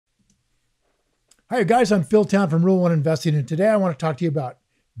Hi guys, I'm Phil Town from Rule 1 Investing, and today I want to talk to you about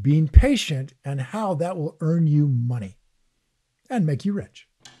being patient and how that will earn you money and make you rich.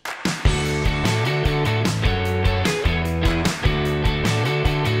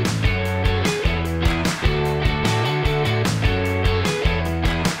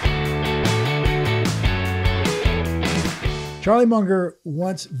 Charlie Munger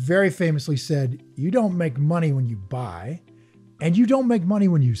once very famously said, "You don't make money when you buy, and you don't make money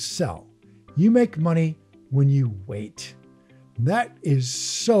when you sell. You make money when you wait." That is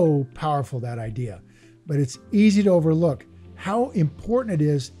so powerful, that idea, but it's easy to overlook how important it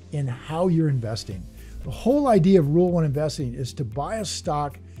is in how you're investing. The whole idea of Rule 1 investing is to buy a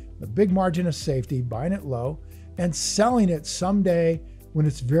stock, a big margin of safety, buying it low and selling it someday when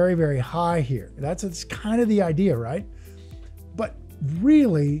it's very, very high here. That's kind of the idea, right? But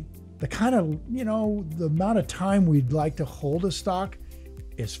really, the kind of, the amount of time we'd like to hold a stock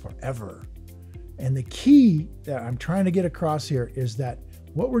is forever. And the key that I'm trying to get across here is that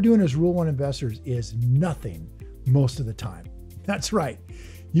what we're doing as Rule 1 investors is nothing most of the time. That's right.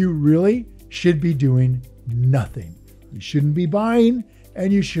 You really should be doing nothing. You shouldn't be buying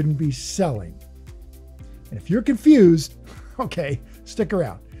and you shouldn't be selling. And if you're confused, okay, stick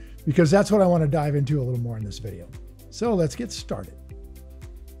around, because that's what I want to dive into a little more in this video. So let's get started.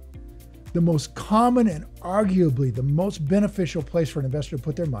 The most common and arguably the most beneficial place for an investor to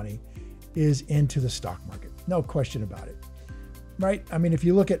put their money is into the stock market. No question about it, right? I mean, if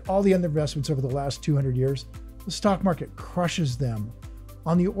you look at all the other investments over the last 200 years, the stock market crushes them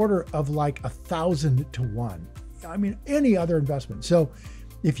on the order of like 1,000 to 1. I mean, any other investment. So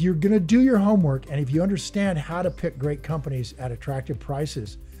if you're going to do your homework and if you understand how to pick great companies at attractive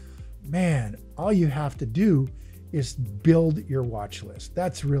prices, man, all you have to do is build your watch list.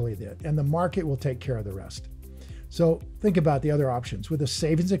 That's really it. And the market will take care of the rest. So think about the other options. With a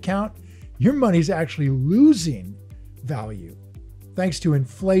savings account, your money's actually losing value thanks to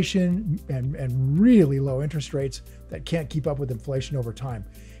inflation and really low interest rates that can't keep up with inflation over time.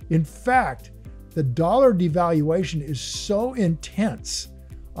 In fact, the dollar devaluation is so intense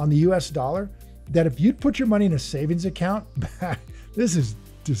on the US dollar that if you'd put your money in a savings account, this is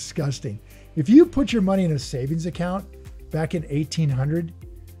disgusting. If you put your money in a savings account back in 1800,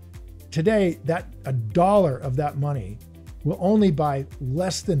 today a dollar of that money will only buy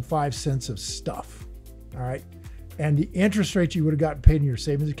less than 5 cents of stuff, all right? And the interest rate you would have gotten paid in your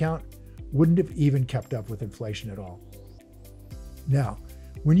savings account wouldn't have even kept up with inflation at all. Now,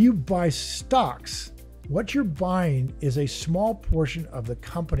 when you buy stocks, what you're buying is a small portion of the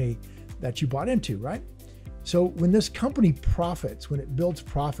company that you bought into, right? So when this company profits, when it builds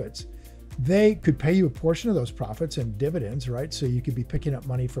profits, they could pay you a portion of those profits and dividends, right? So you could be picking up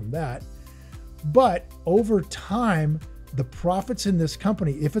money from that. But over time, the profits in this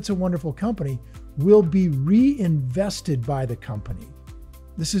company, if it's a wonderful company, will be reinvested by the company.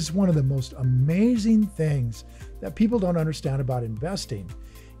 This is one of the most amazing things that people don't understand about investing,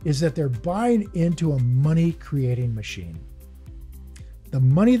 is that they're buying into a money-creating machine. The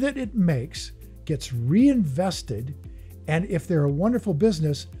money that it makes gets reinvested, and if they're a wonderful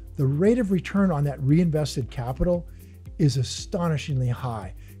business, the rate of return on that reinvested capital is astonishingly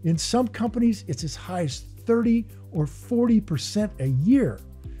high. In some companies, it's as high as 30 or 40% a year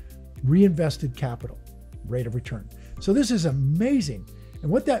reinvested capital rate of return. So this is amazing. And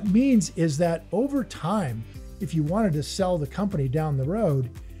what that means is that over time, if you wanted to sell the company down the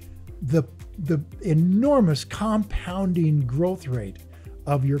road, the enormous compounding growth rate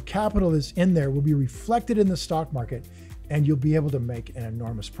of your capital that's in there will be reflected in the stock market, and you'll be able to make an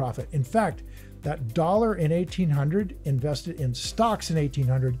enormous profit. In fact, that dollar in 1800 invested in stocks in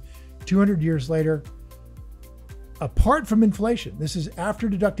 1800, 200 years later, apart from inflation, this is after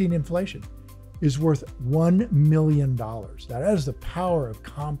deducting inflation, is worth $1 million. That is the power of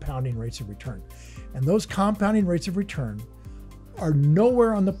compounding rates of return. And those compounding rates of return are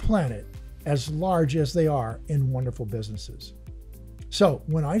nowhere on the planet as large as they are in wonderful businesses. So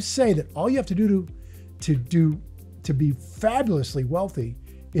when I say that all you have to do to be fabulously wealthy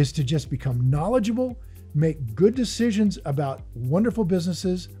is to just become knowledgeable, make good decisions about wonderful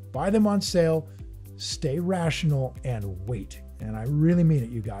businesses, buy them on sale, stay rational, and wait. And I really mean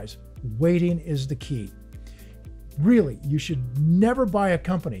it, you guys. Waiting is the key. Really, you should never buy a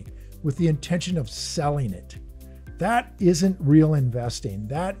company with the intention of selling it. That isn't real investing.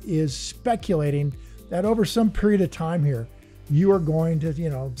 That is speculating that over some period of time here, you are going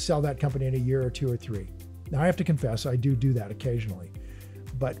to, sell that company in a year or 2 or 3. Now, I have to confess, I do that occasionally.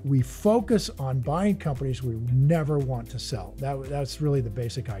 But we focus on buying companies we never want to sell. That's really the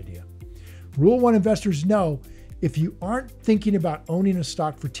basic idea. Rule 1 investors know if you aren't thinking about owning a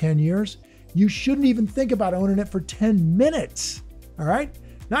stock for 10 years, You shouldn't even think about owning it for 10 minutes. All right?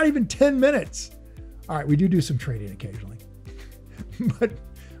 Not even 10 minutes. All right, we do some trading occasionally. But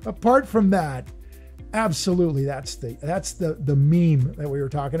apart from that, absolutely, that's the meme that we were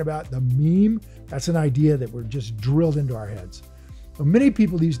talking about. The meme, that's an idea that we're just drilled into our heads. So many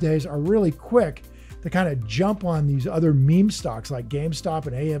people these days are really quick to kind of jump on these other meme stocks like GameStop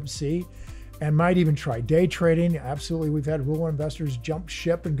and AMC, and might even try day trading. Absolutely, we've had Rule 1 investors jump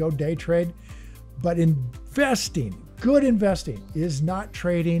ship and go day trade. But investing, good investing, is not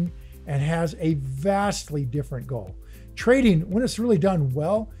trading and has a vastly different goal. Trading, when it's really done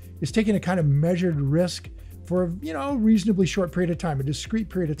well, is taking a kind of measured risk for a reasonably short period of time, a discrete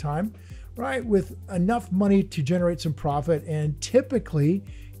period of time, right? With enough money to generate some profit. And typically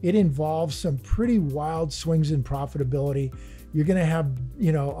it involves some pretty wild swings in profitability. You're going to have,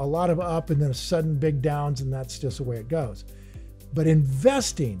 a lot of up and then a sudden big downs, and that's just the way it goes. But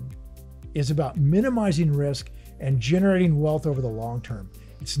investing is about minimizing risk and generating wealth over the long term.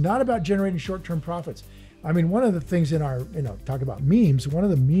 It's not about generating short-term profits. I mean, one of the things in our, talk about memes, one of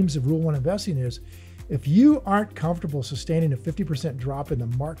the memes of Rule 1 investing is, if you aren't comfortable sustaining a 50% drop in the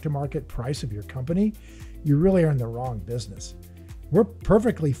mark-to-market price of your company, you really are in the wrong business. We're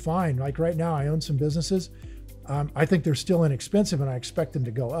perfectly fine. Like right now, I own some businesses. I think they're still inexpensive and I expect them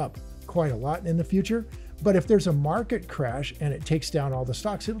to go up quite a lot in the future. But if there's a market crash and it takes down all the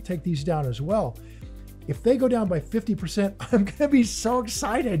stocks, it'll take these down as well. If they go down by 50%, I'm going to be so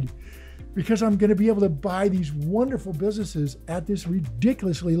excited because I'm going to be able to buy these wonderful businesses at this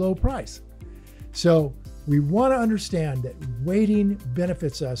ridiculously low price. So we want to understand that waiting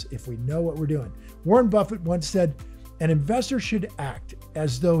benefits us if we know what we're doing. Warren Buffett once said, an investor should act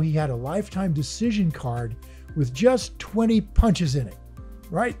as though he had a lifetime decision card with just 20 punches in it,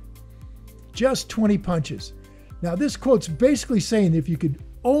 right? Just 20 punches. Now, this quote's basically saying that if you could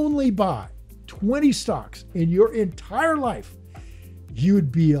only buy 20 stocks in your entire life, you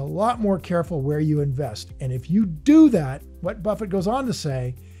would be a lot more careful where you invest. And if you do that, what Buffett goes on to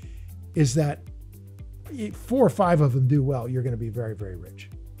say is that 4 or 5 of them do well, you're going to be very, very rich.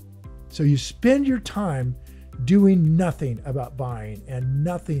 So you spend your time doing nothing about buying and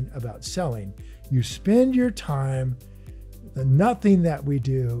nothing about selling. You spend your time, the nothing that we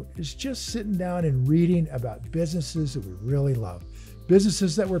do is just sitting down and reading about businesses that we really love,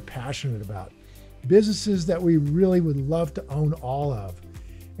 businesses that we're passionate about, businesses that we really would love to own all of.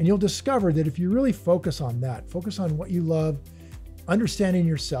 And you'll discover that if you really focus on that, focus on what you love, understanding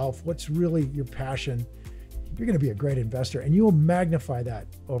yourself, what's really your passion, you're going to be a great investor and you will magnify that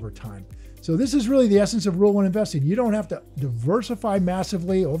over time. So this is really the essence of Rule 1 investing. You don't have to diversify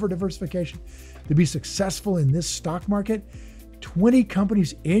massively, over diversification, to be successful in this stock market. 20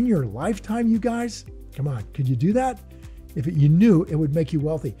 companies in your lifetime, you guys? Come on, could you do that? If you knew it would make you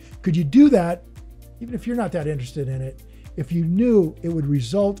wealthy. Could you do that, even if you're not that interested in it, if you knew it would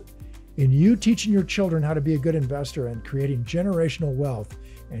result in you teaching your children how to be a good investor and creating generational wealth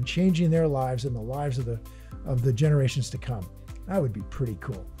and changing their lives and the lives of the generations to come? That would be pretty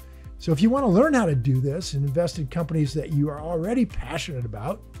cool. So if you want to learn how to do this and invest in companies that you are already passionate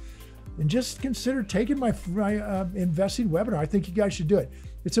about, then just consider taking my investing webinar. I think you guys should do it.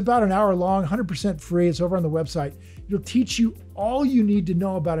 It's about an hour long, 100% free. It's over on the website. It'll teach you all you need to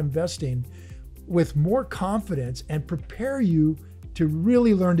know about investing with more confidence and prepare you to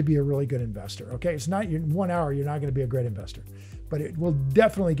really learn to be a really good investor. Okay, it's not in 1 hour, you're not going to be a great investor, but it will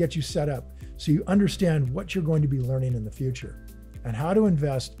definitely get you set up so you understand what you're going to be learning in the future and how to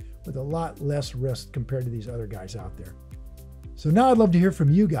invest with a lot less risk compared to these other guys out there. So now I'd love to hear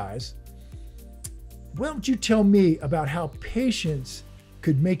from you guys. Why don't you tell me about how patience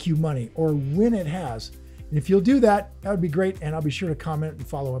could make you money, or when it has? And if you'll do that, that would be great. And I'll be sure to comment and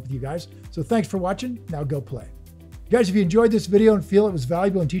follow up with you guys. So thanks for watching. Now go play. Guys, if you enjoyed this video and feel it was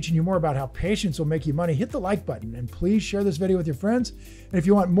valuable in teaching you more about how patience will make you money, hit the like button and please share this video with your friends. And if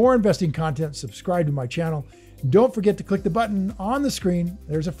you want more investing content, subscribe to my channel. Don't forget to click the button on the screen.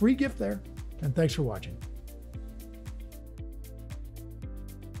 There's a free gift there. And thanks for watching.